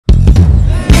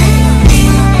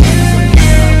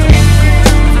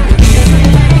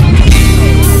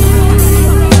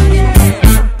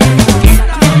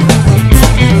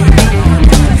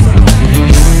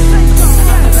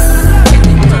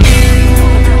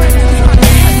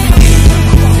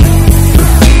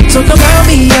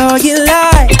be all you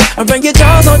like. I run your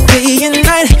jaws all day and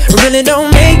night. Really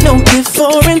don't make no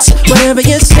difference. Whatever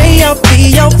you say, I'll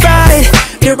be alright.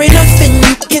 There ain't nothing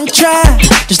you can try.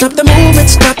 Just stop the movement,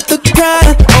 stop the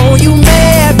cry. Oh, you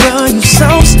mad, bro, you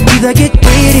sauce. Either get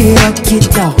ready or get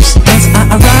lost. As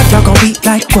I ride, y'all gon' be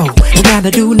like, whoa. Ain't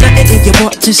gotta do nothing if you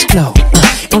want to flow.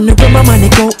 On the road, my money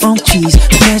go on cheese.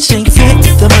 The cash ain't fit,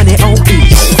 the money on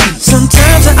ease.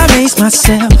 Sometimes I amaze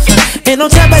myself. And on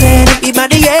top of that,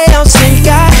 everybody else ain't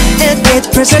got and dead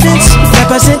presidents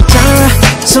represent genre.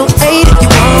 So hate if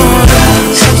you wanna.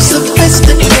 So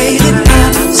sophisticated,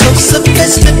 so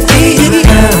sophisticated,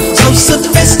 so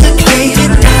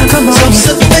sophisticated. Come on,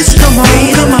 so sophisticated, come on,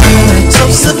 come on. So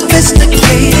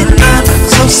sophisticated,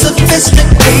 so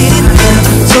sophisticated.